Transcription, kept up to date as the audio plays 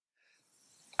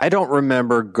I don't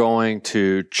remember going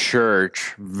to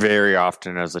church very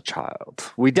often as a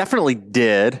child. We definitely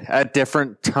did at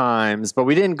different times, but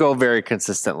we didn't go very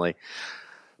consistently.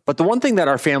 But the one thing that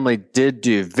our family did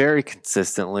do very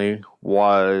consistently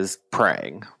was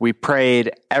praying. We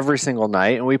prayed every single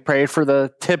night, and we prayed for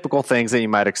the typical things that you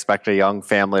might expect a young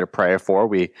family to pray for.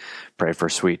 We prayed for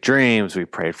sweet dreams. We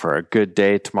prayed for a good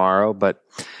day tomorrow, but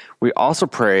we also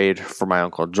prayed for my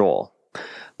Uncle Joel.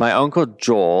 My Uncle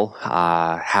Joel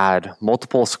had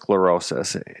multiple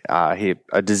sclerosis,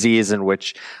 a disease in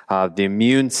which the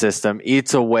immune system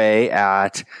eats away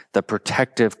at the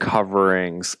protective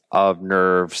coverings of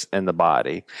nerves in the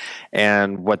body.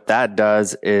 And what that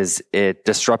does is it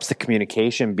disrupts the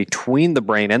communication between the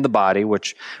brain and the body,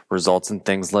 which results in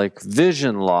things like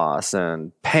vision loss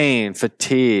and pain,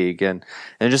 fatigue. And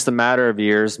in just a matter of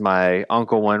years, my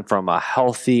uncle went from a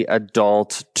healthy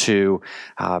adult to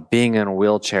being in a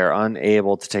wheelchair,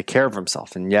 unable to take care of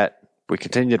himself. And yet we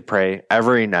continued to pray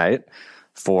every night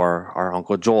for our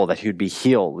Uncle Joel that he would be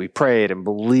healed. We prayed and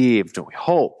believed and we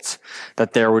hoped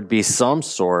that there would be some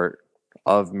sort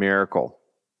of miracle.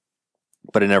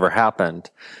 But it never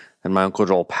happened, and my Uncle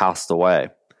Joel passed away.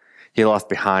 He left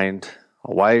behind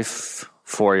a wife,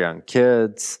 4 young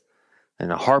kids, and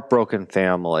a heartbroken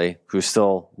family who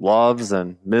still loves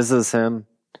and misses him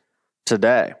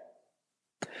today.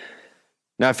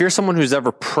 Now, if you're someone who's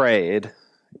ever prayed,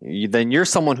 then you're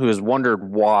someone who has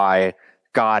wondered why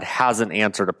God hasn't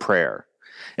answered a prayer.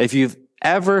 If you've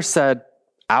ever said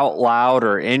out loud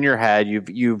or in your head,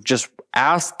 you've just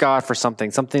asked God for something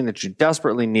that you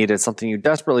desperately needed, something you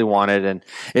desperately wanted, and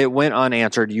it went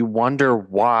unanswered, you wonder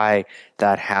why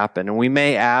that happened. And we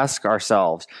may ask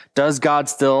ourselves, does God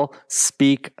still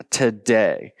speak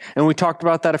today? And we talked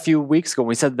about that a few weeks ago.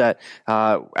 We said that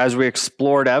as we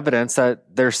explored evidence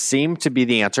that there seemed to be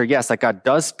the answer, yes, that God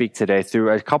does speak today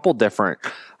through a couple different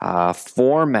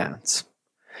formats.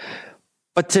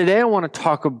 But today I want to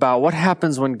talk about what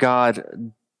happens when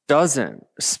God doesn't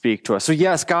speak to us. So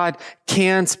yes, God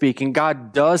can speak and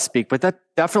God does speak, but that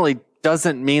definitely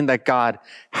doesn't mean that God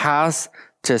has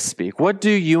to speak. What do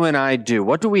you and I do?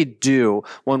 What do we do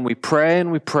when we pray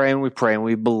and we pray and we pray and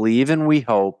we believe and we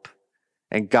hope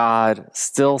and God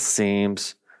still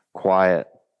seems quiet?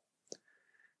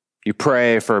 You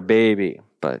pray for a baby,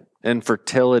 but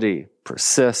infertility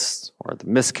persists or the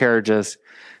miscarriages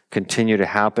continue to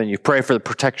happen. You pray for the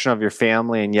protection of your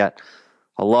family, and yet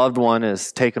a loved one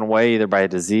is taken away either by a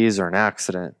disease or an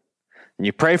accident. And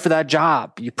you pray for that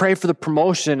job. You pray for the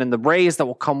promotion and the raise that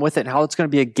will come with it and how it's going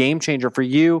to be a game changer for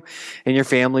you and your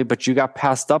family, but you got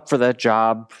passed up for that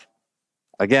job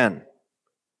again.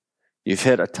 You've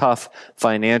hit a tough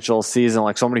financial season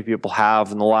like so many people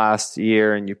have in the last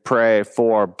year, and you pray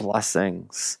for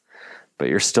blessings, but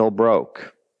you're still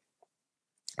broke.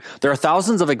 There are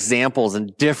thousands of examples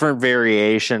and different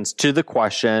variations to the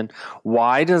question,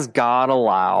 why does God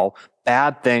allow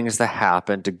bad things to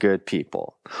happen to good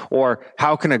people? Or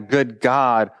how can a good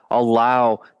God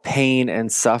allow pain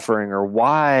and suffering? Or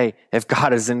why, if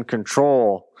God is in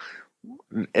control,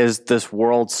 is this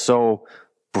world so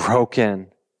broken?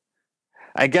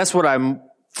 I guess what I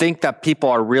think that people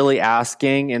are really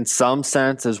asking in some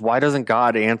sense is, why doesn't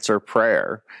God answer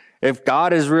prayer? If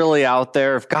God is really out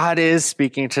there, if God is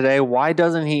speaking today, why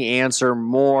doesn't he answer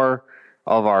more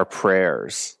of our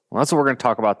prayers? Well, that's what we're going to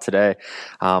talk about today.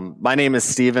 My name is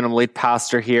Stephen. I'm lead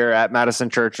pastor here at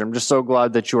Madison Church. I'm just so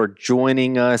glad that you are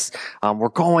joining us. We're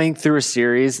going through a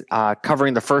series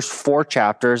covering the first 4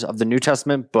 chapters of the New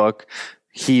Testament book,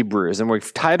 Hebrews. And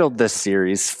we've titled this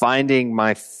series, Finding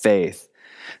My Faith.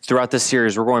 Throughout this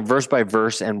series, we're going verse by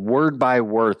verse and word by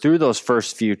word through those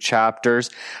first few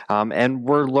chapters, and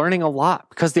we're learning a lot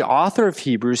because the author of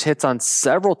Hebrews hits on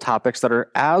several topics that are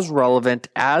as relevant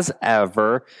as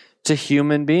ever to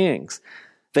human beings.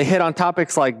 They hit on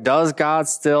topics like, does God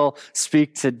still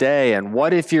speak today? And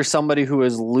what if you're somebody who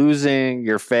is losing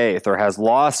your faith or has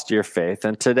lost your faith?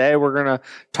 And today we're going to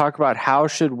talk about how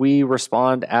should we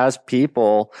respond as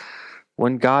people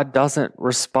when God doesn't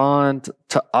respond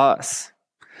to us.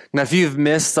 Now, if you've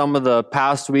missed some of the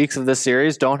past weeks of this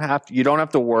series, you don't have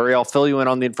to worry. I'll fill you in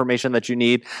on the information that you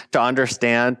need to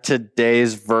understand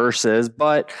today's verses.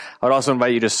 But I would also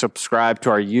invite you to subscribe to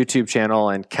our YouTube channel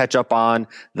and catch up on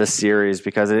the series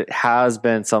because it has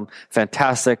been some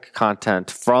fantastic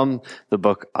content from the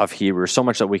book of Hebrews, so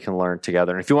much that we can learn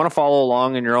together. And if you want to follow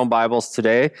along in your own Bibles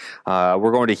today,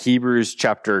 we're going to Hebrews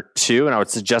chapter 2, and I would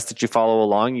suggest that you follow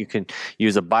along. You can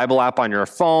use a Bible app on your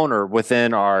phone or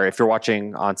if you're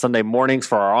watching on on Sunday mornings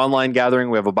for our online gathering.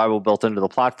 We have a Bible built into the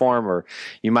platform, or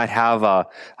you might have a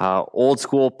old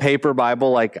school paper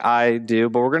Bible like I do.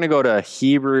 But we're going to go to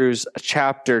Hebrews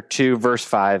chapter 2, verse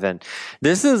 5. And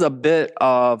this is a bit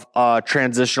of a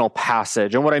transitional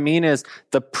passage. And what I mean is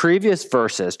the previous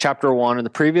verses, chapter 1, and the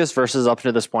previous verses up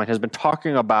to this point has been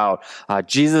talking about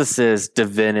Jesus's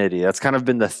divinity. That's kind of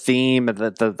been the theme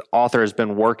that the author has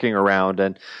been working around.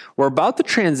 And we're about to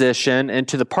transition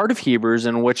into the part of Hebrews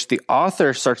in which the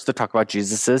author starts to talk about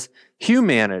Jesus's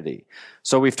humanity.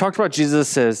 So we've talked about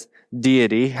Jesus's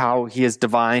deity, how he is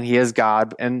divine, he is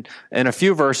God. And in a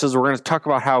few verses, we're going to talk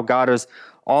about how God is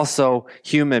also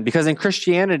human. Because in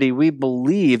Christianity, we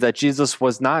believe that Jesus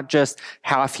was not just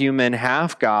half human,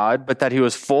 half God, but that he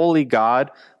was fully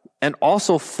God and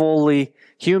also fully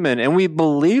human. And we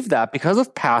believe that because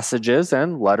of passages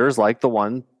and letters like the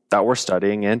one that we're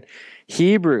studying in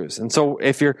Hebrews. And so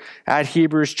if you're at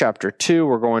Hebrews chapter 2,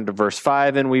 we're going to verse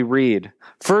 5, and we read,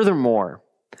 "Furthermore,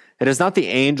 it is not the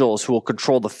angels who will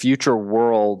control the future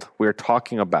world we're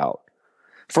talking about.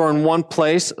 For in one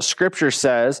place, Scripture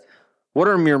says, 'What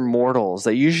are mere mortals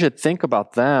that you should think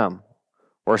about them,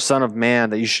 or a son of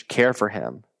man that you should care for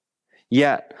him?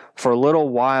 Yet, for a little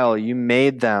while you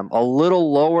made them a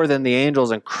little lower than the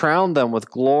angels and crowned them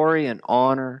with glory and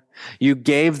honor. You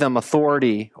gave them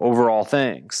authority over all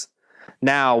things.'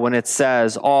 Now, when it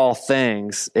says all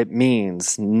things, it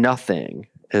means nothing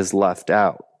is left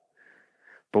out.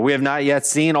 But we have not yet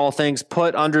seen all things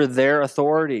put under their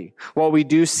authority. What we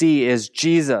do see is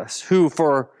Jesus, who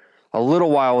for a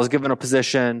little while was given a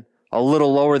position a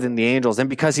little lower than the angels. And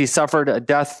because he suffered a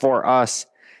death for us,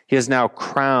 he is now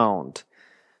crowned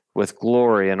with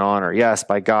glory and honor. Yes,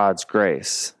 by God's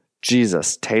grace,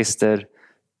 Jesus tasted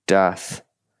death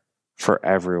for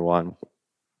everyone."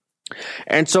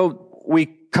 And so we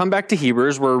come back to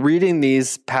Hebrews. We're reading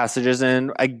these passages,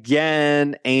 and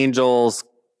again, angels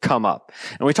come up.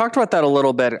 And we talked about that a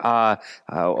little bit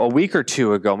a week or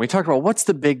two ago. And we talked about what's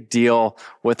the big deal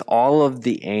with all of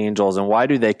the angels and why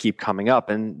do they keep coming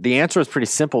up? And the answer is pretty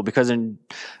simple, because in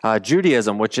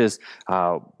Judaism, which is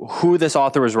who this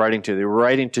author was writing to, they were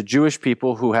writing to Jewish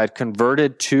people who had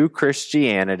converted to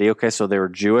Christianity. Okay, so they were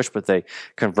Jewish, but they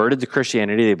converted to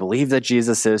Christianity. They believed that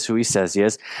Jesus is who he says he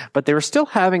is, but they were still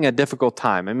having a difficult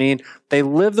time. I mean, they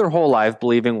lived their whole life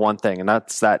believing one thing, and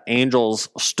that's that angels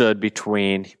stood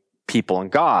between people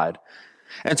and God.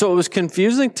 And so it was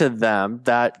confusing to them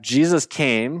that Jesus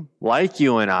came like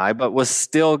you and I, but was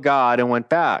still God and went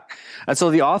back. And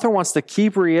so the author wants to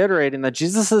keep reiterating that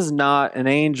Jesus is not an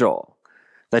angel,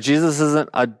 that Jesus isn't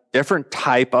a different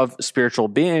type of spiritual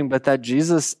being, but that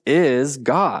Jesus is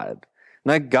God,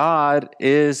 and that God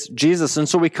is Jesus. And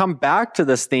so we come back to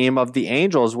this theme of the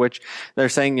angels, which they're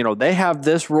saying, they have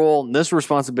this role and this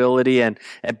responsibility,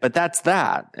 but that's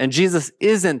that. And Jesus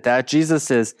isn't that. Jesus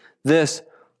is this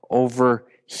over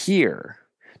here.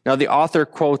 Now, the author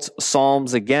quotes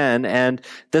Psalms again, and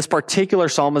this particular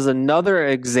psalm is another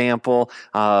example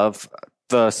of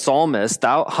the psalmist,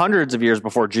 hundreds of years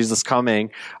before Jesus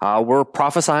coming, were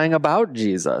prophesying about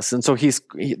Jesus. And so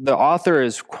the author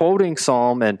is quoting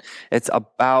Psalm, and it's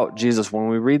about Jesus. When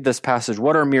we read this passage,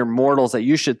 "What are mere mortals that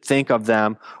you should think of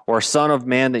them, or son of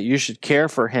man that you should care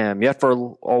for him? Yet for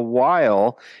a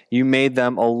while you made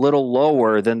them a little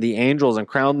lower than the angels and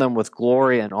crowned them with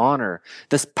glory and honor."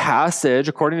 This passage,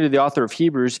 according to the author of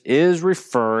Hebrews, is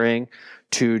referring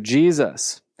to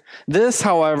Jesus. This,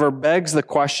 however, begs the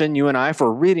question, you and I, if we're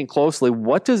reading closely,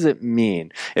 what does it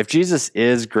mean? If Jesus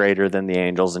is greater than the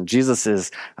angels and Jesus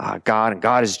is God and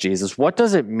God is Jesus, what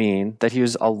does it mean that he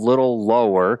was a little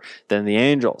lower than the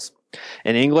angels?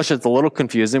 In English, it's a little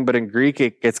confusing, but in Greek,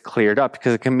 it gets cleared up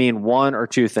because it can mean one or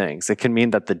two things. It can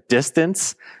mean that the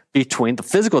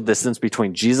physical distance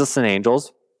between Jesus and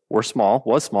angels was small,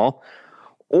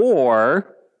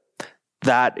 or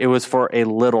that it was for a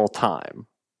little time,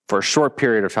 for a short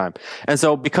period of time. And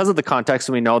so because of the context,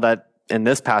 we know that in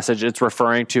this passage, it's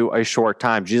referring to a short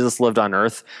time. Jesus lived on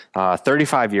earth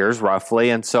 35 years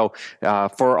roughly. And so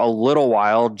for a little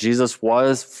while, Jesus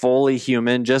was fully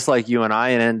human, just like you and I.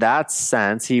 And in that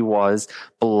sense, he was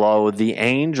below the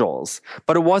angels.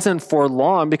 But it wasn't for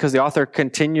long, because the author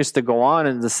continues to go on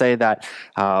and to say that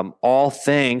all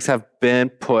things have been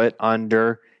put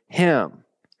under him.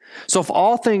 So if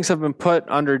all things have been put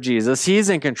under Jesus, he's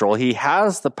in control, he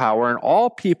has the power, and all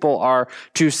people are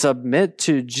to submit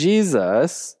to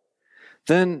Jesus,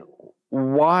 then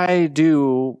why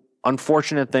do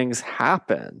unfortunate things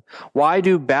happen? Why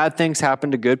do bad things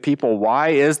happen to good people? Why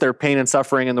is there pain and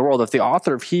suffering in the world? If the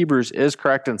author of Hebrews is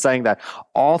correct in saying that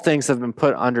all things have been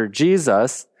put under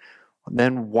Jesus,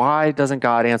 then why doesn't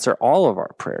God answer all of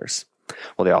our prayers?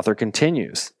 Well, the author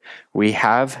continues, we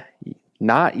have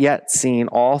not yet seen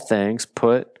all things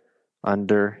put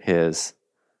under his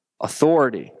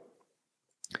authority.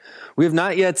 We have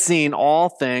not yet seen all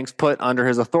things put under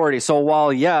his authority. So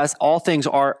while, yes, all things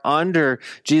are under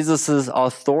Jesus'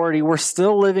 authority, we're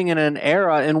still living in an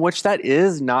era in which that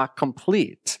is not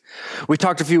complete. We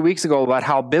talked a few weeks ago about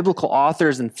how biblical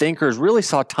authors and thinkers really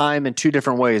saw time in two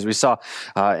different ways. We saw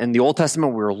in the Old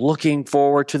Testament, we were looking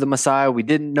forward to the Messiah. We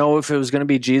didn't know if it was going to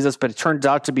be Jesus, but it turns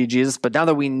out to be Jesus. But now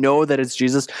that we know that it's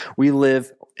Jesus, we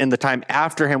live in the time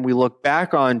after him. We look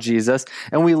back on Jesus,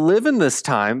 and we live in this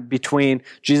time between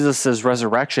Jesus'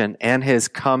 resurrection and his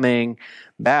coming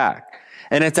back.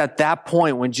 And it's at that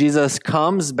point when Jesus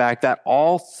comes back that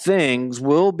all things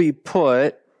will be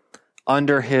put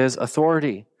under his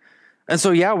authority. And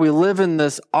so, yeah, we live in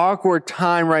this awkward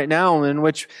time right now in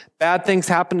which bad things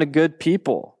happen to good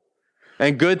people,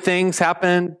 and good things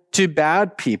happen to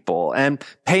bad people, and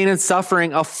pain and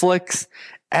suffering afflicts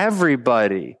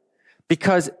everybody.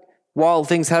 Because while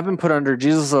things have been put under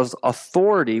Jesus'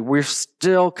 authority, we're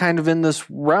still kind of in this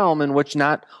realm in which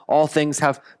not all things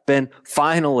have been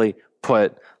finally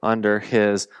put under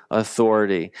his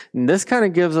authority. And this kind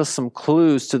of gives us some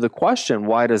clues to the question,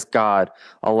 why does God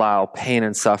allow pain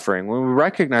and suffering? When we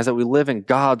recognize that we live in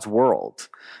God's world,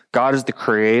 God is the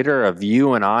creator of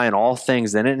you and I and all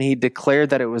things in it, and he declared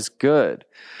that it was good.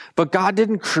 But God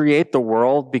didn't create the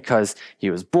world because he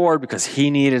was bored, because he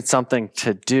needed something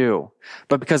to do,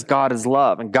 but because God is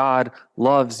love, and God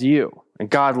loves you, and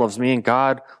God loves me, and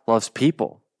God loves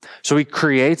people. So he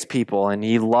creates people and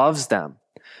he loves them.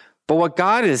 But what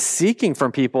God is seeking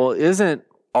from people isn't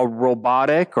a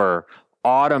robotic or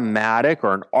automatic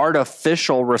or an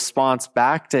artificial response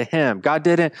back to him. God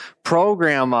didn't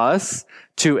program us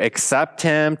to accept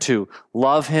him, to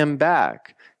love him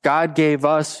back. God gave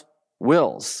us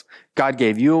wills. God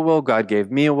gave you a will. God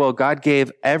gave me a will. God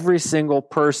gave every single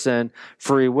person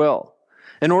free will.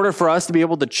 In order for us to be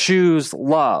able to choose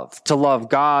love, to love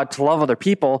God, to love other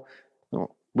people,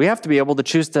 we have to be able to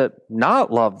choose to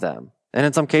not love them. And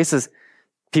in some cases,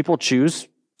 people choose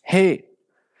hate.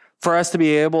 For us to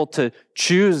be able to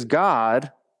choose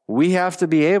God, we have to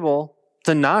be able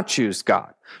to not choose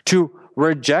God, to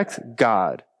reject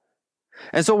God.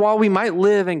 And so while we might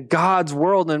live in God's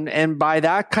world, and by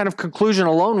that kind of conclusion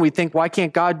alone, we think, why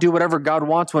can't God do whatever God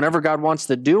wants whenever God wants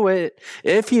to do it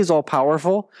if he's all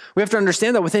powerful? We have to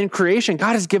understand that within creation,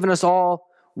 God has given us all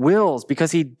wills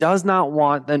because he does not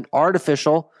want an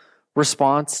artificial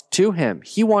response to him.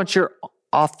 He wants your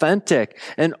authentic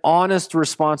and honest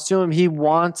response to him. He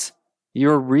wants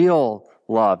your real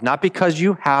love, not because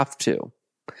you have to,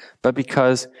 but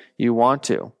because you want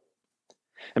to.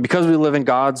 And because we live in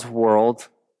God's world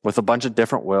with a bunch of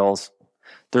different wills,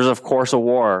 there's of course a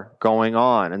war going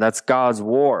on, and that's God's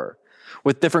war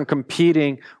with different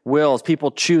competing wills,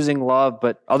 people choosing love,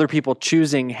 but other people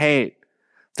choosing hate.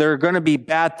 There are going to be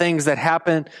bad things that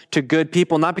happen to good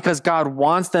people, not because God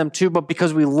wants them to, but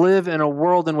because we live in a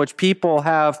world in which people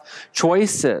have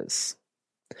choices.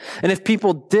 And if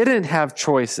people didn't have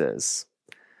choices,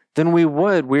 then we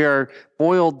are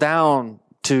boiled down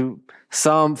to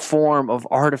some form of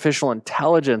artificial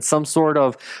intelligence, some sort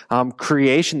of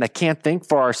creation that can't think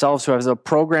for ourselves, who has a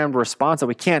programmed response that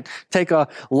we can't take a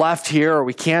left here or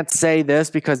we can't say this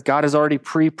because God has already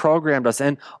pre-programmed us.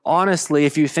 And honestly,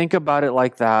 if you think about it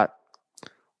like that,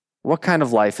 what kind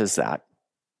of life is that?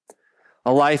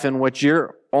 A life in which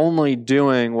you're only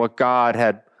doing what God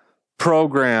had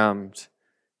programmed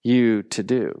you to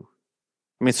do.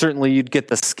 I mean, certainly you'd get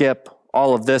to skip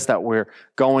all of this that we're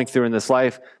going through in this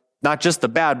life, not just the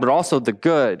bad, but also the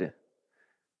good.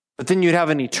 But then you'd have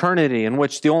an eternity in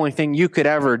which the only thing you could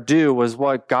ever do was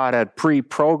what God had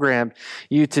pre-programmed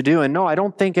you to do. And no, I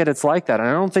don't think it's like that. And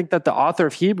I don't think that the author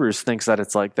of Hebrews thinks that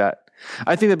it's like that.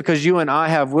 I think that because you and I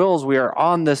have wills, we are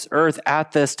on this earth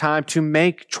at this time to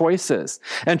make choices.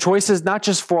 And choices not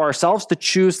just for ourselves to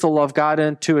choose to love God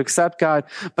and to accept God,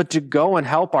 but to go and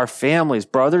help our families,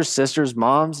 brothers, sisters,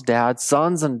 moms, dads,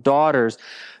 sons and daughters,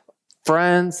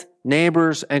 friends,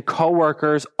 neighbors, and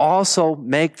coworkers also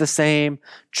make the same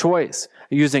choice,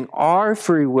 using our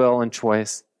free will and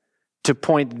choice to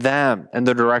point them in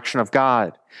the direction of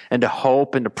God and to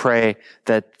hope and to pray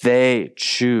that they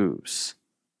choose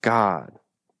God.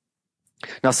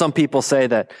 Now, some people say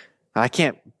that I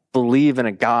can't believe in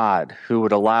a God who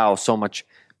would allow so much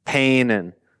pain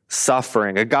and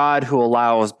suffering, a God who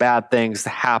allows bad things to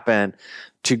happen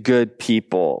to good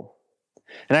people.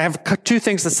 And I have two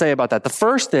things to say about that. The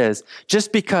first is,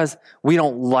 just because we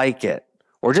don't like it,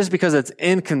 or just because it's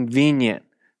inconvenient,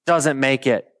 doesn't make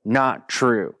it not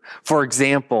true. For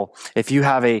example, if you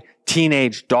have a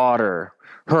teenage daughter,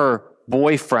 her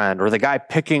boyfriend or the guy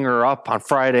picking her up on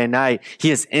Friday night,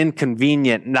 he is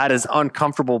inconvenient and that is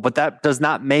uncomfortable, but that does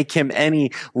not make him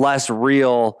any less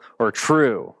real or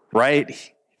true,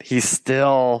 right? He's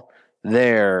still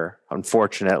there,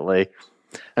 unfortunately,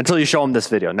 until you show him this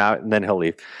video. Now, and then he'll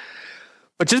leave.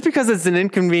 But just because it's an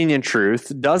inconvenient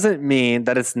truth doesn't mean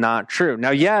that it's not true.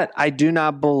 Now, yet, I do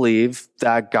not believe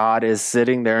that God is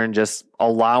sitting there and just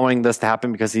allowing this to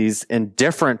happen because he's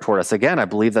indifferent toward us. Again, I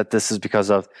believe that this is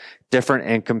because of different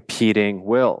and competing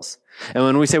wills. And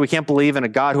when we say we can't believe in a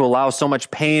God who allows so much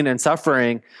pain and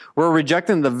suffering, we're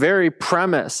rejecting the very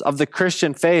premise of the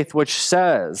Christian faith, which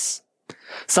says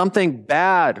something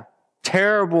bad,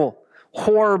 terrible,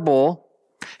 horrible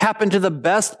happened to the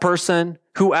best person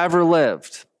who ever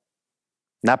lived.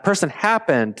 And that person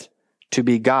happened to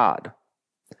be God.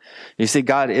 You see,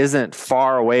 God isn't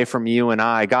far away from you and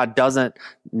I. God doesn't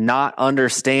not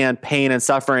understand pain and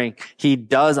suffering. He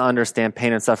does understand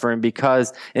pain and suffering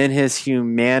because in his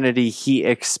humanity, he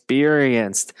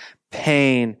experienced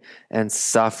pain and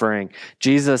suffering.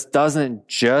 Jesus doesn't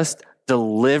just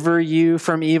deliver you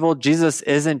from evil. Jesus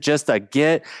isn't just a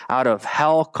get out of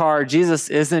hell card. Jesus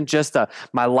isn't just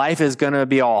my life is going to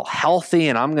be all healthy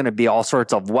and I'm going to be all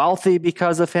sorts of wealthy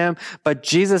because of him. But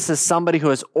Jesus is somebody who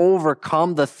has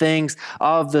overcome the things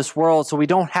of this world. So we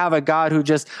don't have a God who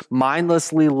just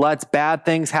mindlessly lets bad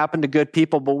things happen to good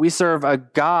people, but we serve a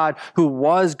God who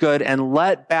was good and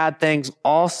let bad things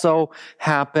also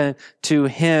happen to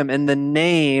him in the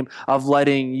name of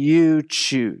letting you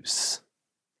choose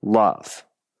love,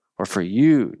 or for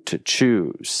you to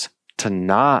choose to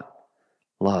not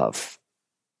love.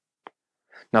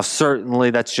 Now, certainly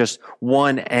that's just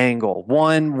one angle,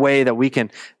 one way that we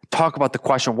can talk about the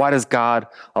question, why does God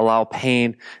allow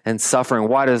pain and suffering?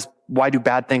 Why do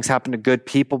bad things happen to good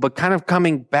people? But kind of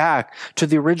coming back to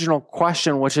the original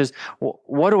question, which is,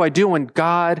 what do I do when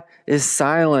God is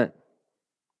silent?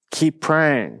 Keep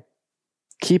praying,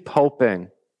 keep hoping,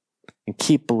 and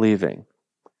keep believing.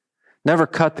 Never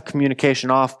cut the communication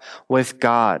off with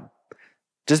God.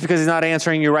 Just because he's not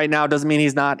answering you right now doesn't mean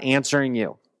he's not answering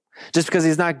you. Just because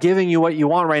he's not giving you what you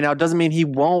want right now doesn't mean he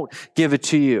won't give it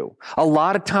to you. A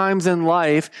lot of times in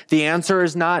life, the answer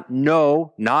is not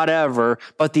no, not ever,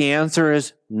 but the answer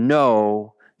is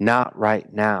no, not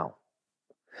right now.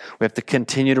 We have to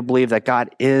continue to believe that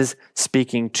God is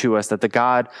speaking to us, that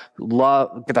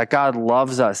God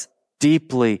loves us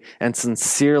deeply and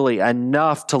sincerely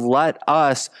enough to let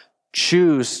us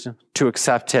choose to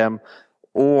accept him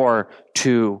or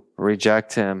to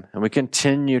reject him. And we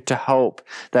continue to hope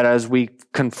that as we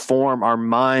conform our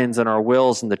minds and our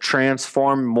wills and to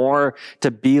transform more to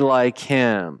be like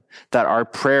him, that our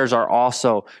prayers are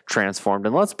also transformed.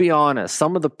 And let's be honest,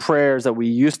 some of the prayers that we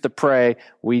used to pray,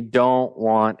 we don't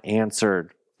want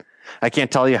answered. I can't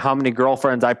tell you how many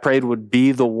girlfriends I prayed would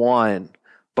be the one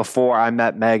before I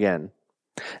met Megan.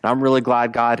 And I'm really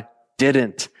glad God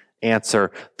didn't answer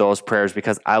those prayers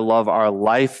because I love our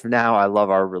life now. I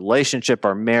love our relationship,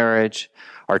 our marriage,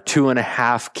 our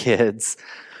 2.5 kids.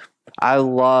 I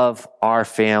love our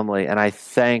family, and I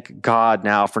thank God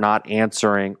now for not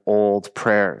answering old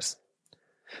prayers.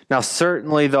 Now,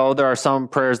 certainly, though, there are some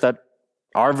prayers that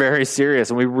are very serious,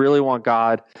 and we really want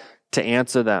God to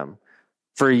answer them.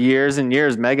 For years and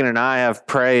years, Megan and I have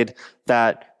prayed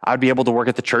that I'd be able to work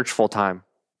at the church full time.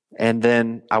 And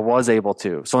then I was able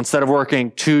to. So instead of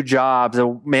working 2 jobs,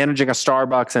 managing a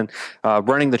Starbucks and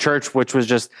running the church, which was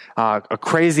just a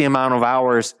crazy amount of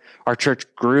hours, our church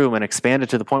grew and expanded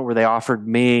to the point where they offered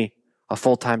me a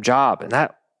full-time job. And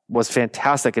that was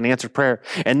fantastic, an answered prayer.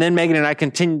 And then Megan and I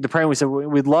continued to pray, and we said,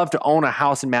 we'd love to own a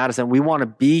house in Madison. We want to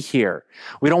be here.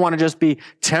 We don't want to just be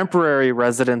temporary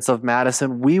residents of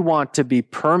Madison. We want to be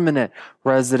permanent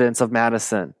residents of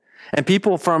Madison. And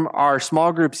people from our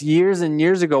small groups years and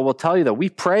years ago will tell you that we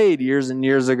prayed years and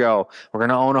years ago, we're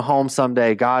going to own a home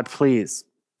someday. God, please.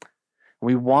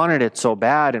 We wanted it so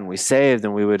bad, and we saved,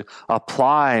 and we would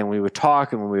apply, and we would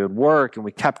talk, and we would work, and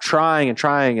we kept trying,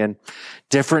 and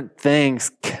different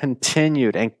things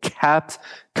continued and kept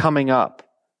coming up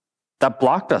that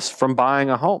blocked us from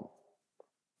buying a home.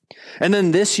 And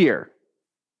then this year,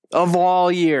 of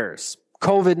all years,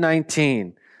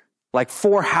 COVID-19, like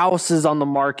 4 houses on the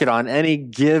market on any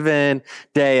given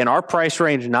day, and our price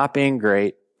range not being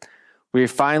great, we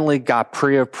finally got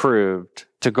pre-approved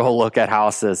to go look at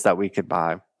houses that we could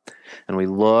buy. And we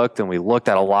looked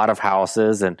at a lot of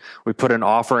houses, and we put an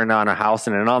offer in on a house,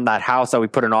 and on that house that we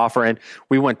put an offer in,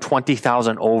 we went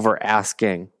 $20,000 over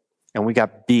asking, and we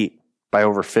got beat by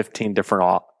over 15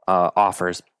 different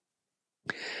offers.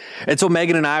 And so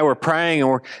Megan and I were praying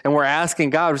and we're asking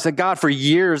God. We said, God, for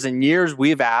years and years,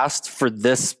 we've asked for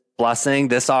this blessing,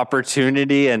 this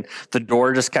opportunity, and the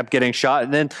door just kept getting shut.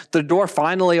 And then the door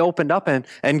finally opened up and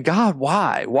God,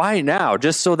 why? Why now?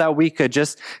 Just so that we could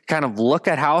just kind of look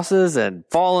at houses and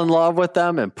fall in love with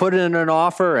them and put in an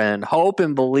offer and hope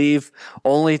and believe,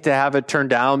 only to have it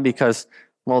turned down because,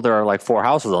 well, there are like 4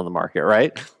 houses on the market,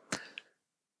 right?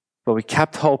 But we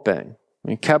kept hoping.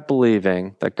 We kept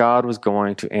believing that God was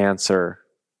going to answer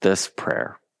this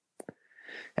prayer.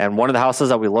 And one of the houses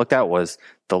that we looked at was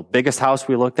the biggest house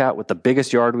we looked at with the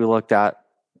biggest yard we looked at.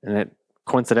 And it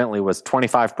coincidentally was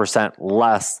 25%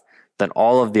 less than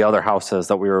all of the other houses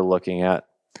that we were looking at.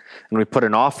 And we put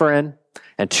an offer in,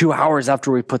 and 2 hours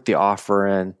after we put the offer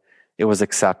in, it was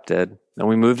accepted. And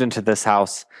we moved into this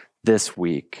house this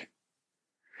week.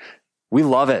 We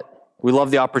love it. We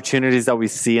love the opportunities that we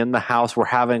see in the house. We're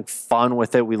having fun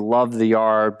with it. We love the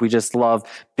yard. We just love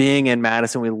being in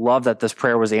Madison. We love that this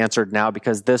prayer was answered now,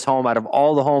 because this home, out of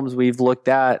all the homes we've looked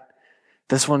at,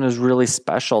 this one is really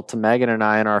special to Megan and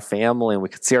I and our family, and we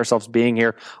could see ourselves being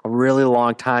here a really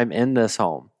long time in this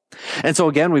home. And so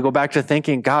again, we go back to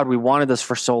thinking, God, we wanted this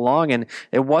for so long. And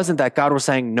it wasn't that God was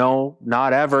saying, no,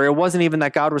 not ever. It wasn't even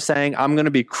that God was saying, I'm going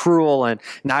to be cruel and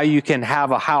now you can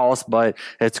have a house, but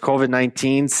it's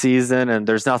COVID-19 season and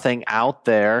there's nothing out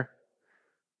there.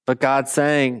 But God's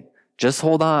saying, just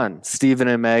hold on, Stephen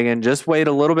and Megan, just wait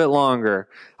a little bit longer.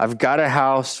 I've got a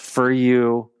house for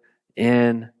you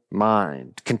in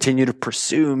mind. Continue to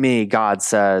pursue me, God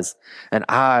says, and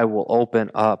I will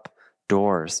open up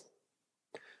doors.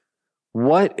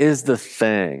 What is the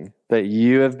thing that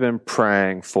you have been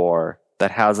praying for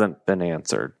that hasn't been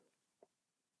answered?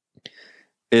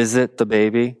 Is it the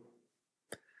baby?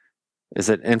 Is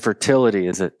it infertility?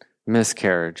 Is it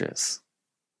miscarriages?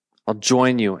 I'll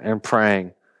join you in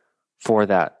praying for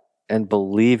that and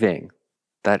believing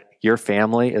that your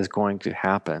family is going to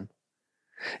happen.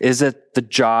 Is it the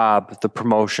job, the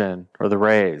promotion, or the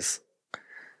raise?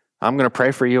 I'm going to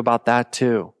pray for you about that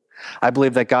too. I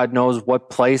believe that God knows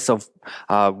what place of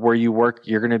where you work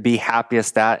you're going to be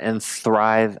happiest at and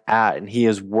thrive at. And He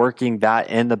is working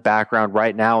that in the background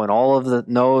right now. And all of the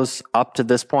no's up to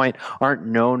this point aren't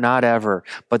no, not ever,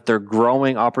 but they're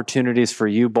growing opportunities for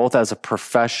you, both as a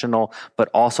professional, but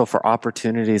also for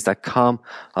opportunities that come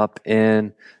up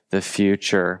in the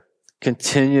future.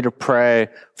 Continue to pray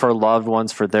for loved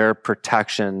ones, for their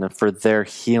protection, for their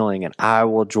healing, and I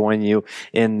will join you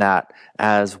in that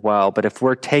as well. But if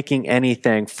we're taking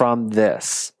anything from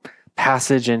this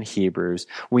passage in Hebrews,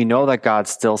 we know that God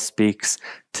still speaks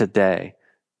today.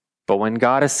 But when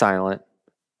God is silent,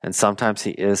 and sometimes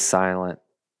He is silent,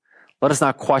 let us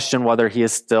not question whether He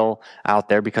is still out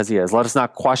there, because He is. Let us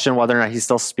not question whether or not He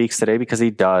still speaks today, because He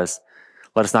does.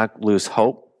 Let us not lose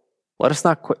hope. Let us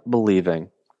not quit believing.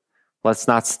 Let's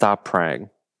not stop praying,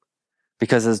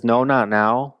 because His no, not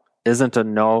now isn't a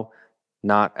no,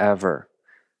 not ever.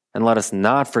 And let us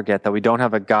not forget that we don't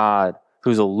have a God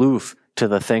who's aloof to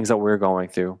the things that we're going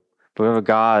through, but we have a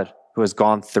God who has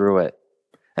gone through it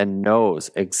and knows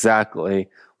exactly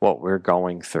what we're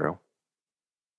going through.